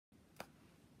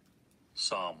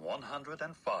Psalm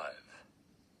 105.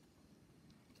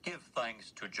 Give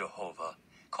thanks to Jehovah,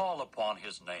 call upon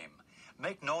his name,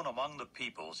 make known among the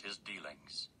peoples his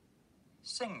dealings.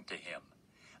 Sing to him,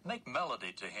 make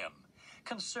melody to him,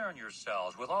 concern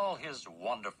yourselves with all his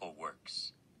wonderful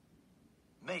works.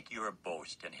 Make your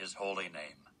boast in his holy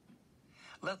name.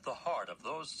 Let the heart of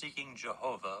those seeking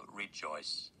Jehovah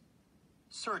rejoice.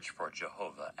 Search for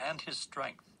Jehovah and his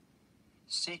strength.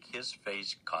 Seek his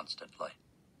face constantly.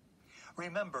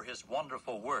 Remember his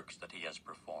wonderful works that he has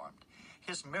performed,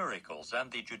 his miracles and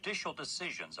the judicial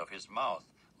decisions of his mouth,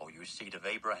 O you seed of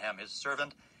Abraham his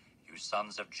servant, you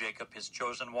sons of Jacob his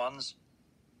chosen ones.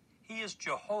 He is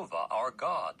Jehovah our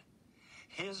God.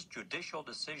 His judicial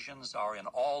decisions are in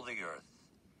all the earth.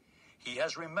 He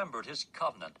has remembered his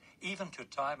covenant, even to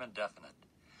time indefinite,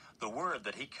 the word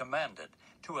that he commanded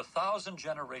to 1,000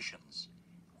 generations,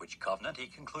 which covenant he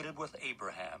concluded with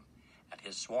Abraham, and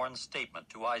his sworn statement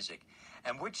to Isaac,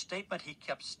 and which statement he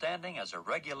kept standing as a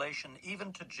regulation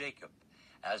even to Jacob,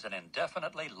 as an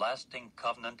indefinitely lasting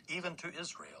covenant even to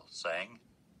Israel, saying,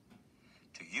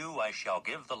 To you I shall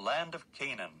give the land of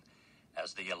Canaan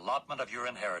as the allotment of your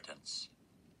inheritance.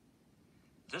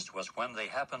 This was when they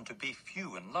happened to be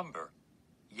few in number,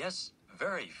 yes,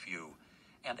 very few,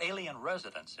 and alien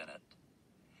residents in it.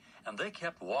 And they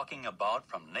kept walking about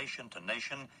from nation to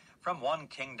nation, from one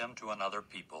kingdom to another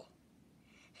people.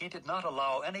 He did not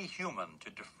allow any human to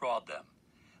defraud them,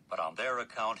 but on their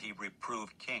account he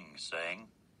reproved kings, saying,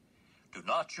 Do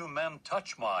not you men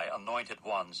touch my anointed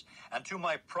ones, and to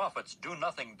my prophets do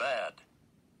nothing bad.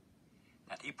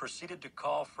 And he proceeded to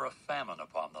call for a famine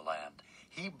upon the land.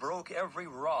 He broke every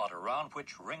rod around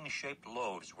which ring-shaped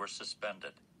loaves were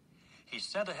suspended. He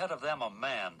sent ahead of them a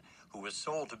man who was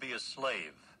sold to be a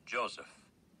slave, Joseph.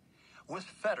 With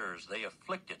fetters they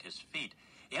afflicted his feet,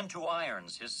 into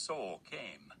irons his soul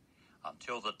came,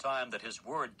 until the time that his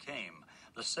word came,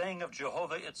 the saying of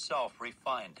Jehovah itself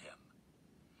refined him.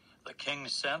 The king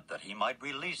sent that he might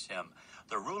release him,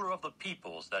 the ruler of the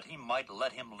peoples that he might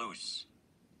let him loose.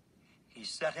 He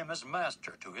set him as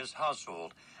master to his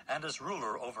household, and as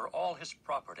ruler over all his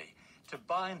property, to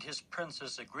bind his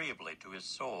princes agreeably to his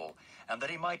soul, and that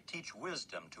he might teach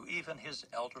wisdom to even his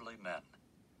elderly men.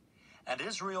 And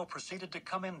Israel proceeded to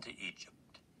come into Egypt,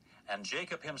 and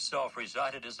Jacob himself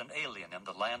resided as an alien in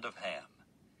the land of Ham.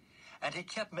 And he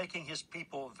kept making his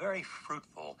people very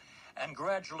fruitful, and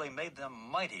gradually made them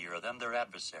mightier than their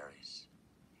adversaries.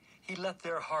 He let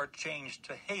their heart change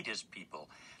to hate his people,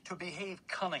 to behave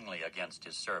cunningly against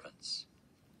his servants.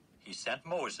 He sent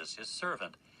Moses, his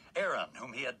servant, Aaron,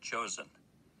 whom he had chosen.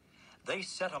 They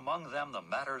set among them the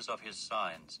matters of his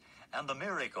signs, and the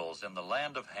miracles in the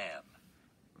land of Ham.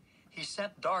 He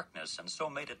sent darkness, and so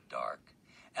made it dark,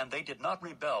 and they did not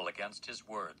rebel against his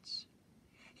words.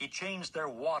 He changed their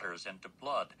waters into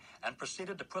blood, and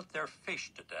proceeded to put their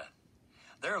fish to death.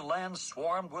 Their land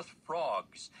swarmed with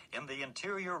frogs in the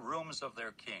interior rooms of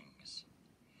their kings.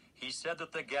 He said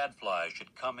that the gadflies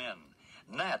should come in,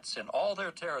 gnats in all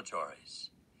their territories.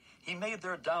 He made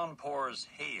their downpours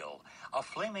hail, a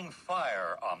flaming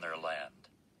fire on their land.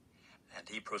 And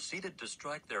he proceeded to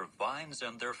strike their vines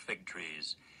and their fig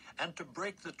trees, and to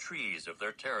break the trees of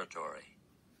their territory.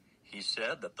 He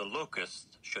said that the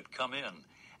locust should come in,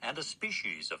 and a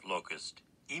species of locust,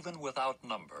 even without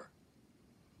number.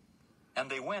 And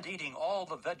they went eating all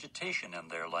the vegetation in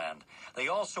their land. They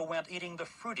also went eating the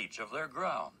fruitage of their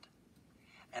ground.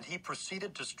 And he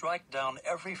proceeded to strike down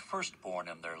every firstborn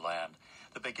in their land,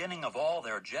 the beginning of all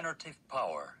their generative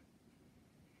power.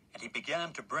 And he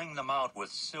began to bring them out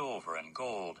with silver and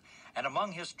gold, and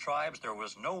among his tribes there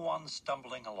was no one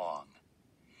stumbling along.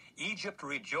 Egypt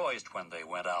rejoiced when they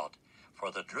went out, for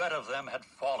the dread of them had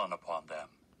fallen upon them.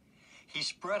 He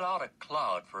spread out a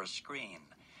cloud for a screen,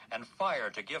 and fire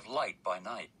to give light by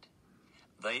night.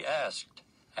 They asked,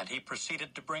 and he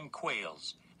proceeded to bring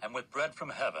quails, and with bread from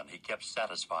heaven he kept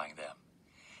satisfying them.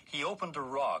 He opened a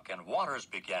rock, and waters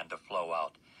began to flow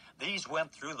out. These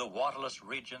went through the waterless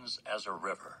regions as a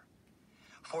river.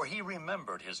 For he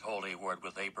remembered his holy word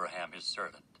with Abraham his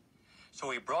servant.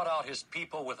 So he brought out his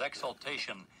people with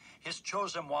exultation, his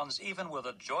chosen ones even with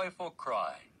a joyful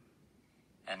cry.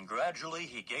 And gradually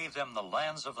he gave them the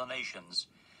lands of the nations,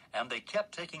 and they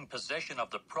kept taking possession of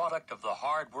the product of the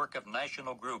hard work of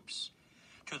national groups,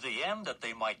 to the end that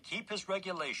they might keep his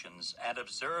regulations and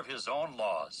observe his own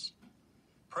laws.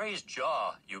 Praise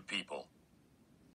Jah, you people.